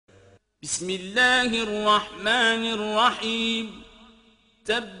بسم الله الرحمن الرحيم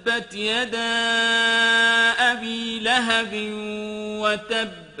تبت يدا أبي لهب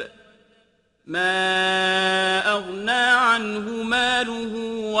وتب ما أغنى عنه ماله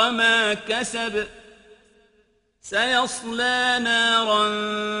وما كسب سيصلى نارا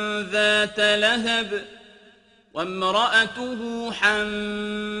ذات لهب وامرأته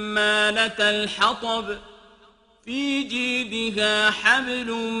حمالة الحطب في جيدها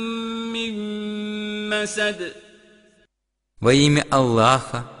حبل من مسد. Во имя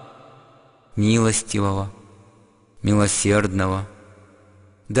Аллаха, милостивого, милосердного,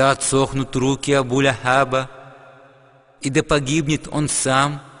 да отсохнут руки Абу Лахаба, и да погибнет он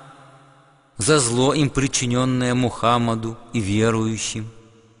сам за зло им причиненное Мухаммаду и верующим.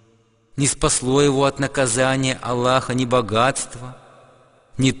 Не спасло его от наказания Аллаха ни богатство,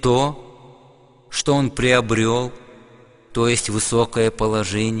 ни то, что он приобрел, то есть высокое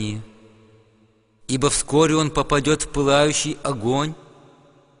положение. Ибо вскоре он попадет в пылающий огонь,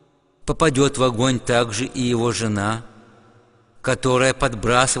 попадет в огонь также и его жена, которая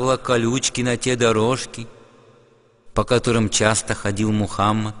подбрасывала колючки на те дорожки, по которым часто ходил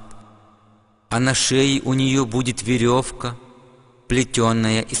Мухаммад, а на шее у нее будет веревка,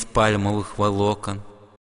 плетенная из пальмовых волокон.